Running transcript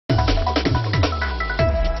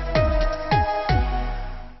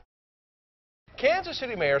Kansas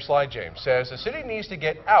City Mayor Sly James says the city needs to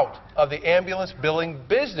get out of the ambulance billing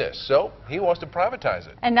business, so he wants to privatize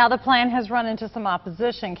it. And now the plan has run into some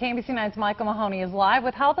opposition. KMBC 9's Michael Mahoney is live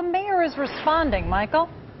with how the mayor is responding. Michael?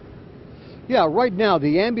 Yeah, right now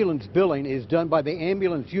the ambulance billing is done by the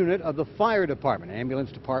ambulance unit of the fire department. The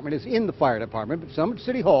ambulance department is in the fire department, but some at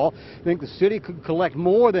City Hall think the city could collect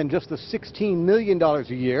more than just the $16 million a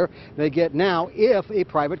year they get now if a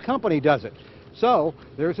private company does it. So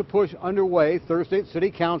there's a push underway Thursday at City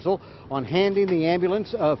Council on handing the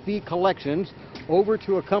ambulance fee collections over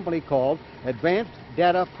to a company called Advanced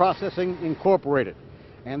Data Processing Incorporated.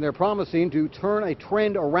 And they're promising to turn a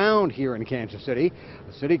trend around here in Kansas City.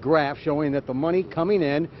 A city graph showing that the money coming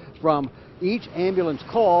in from each ambulance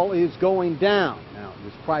call is going down. Now,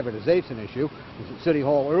 this privatization issue was at City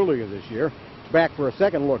Hall earlier this year. Back for a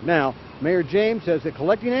second look now. Mayor James says that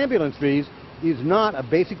collecting ambulance fees is not a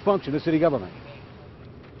basic function of city government.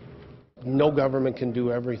 No government can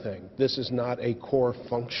do everything. This is not a core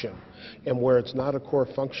function. And where it's not a core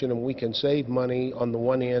function and we can save money on the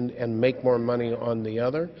one end and make more money on the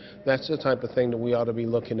other, that's the type of thing that we ought to be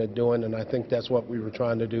looking at doing, and I think that's what we were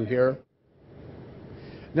trying to do here.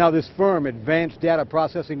 Now, this firm, Advanced Data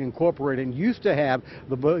Processing Incorporated, used to have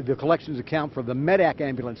the collections account for the MEDAC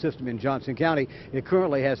ambulance system in Johnson County. It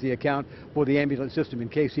currently has the account for the ambulance system in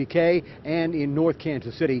KCK and in North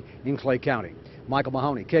Kansas City in Clay County. Michael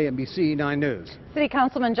Mahoney, KMBC 9 News. City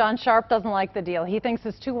Councilman John Sharp doesn't like the deal. He thinks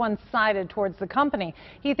it's too one-sided towards the company.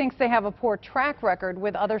 He thinks they have a poor track record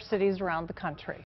with other cities around the country.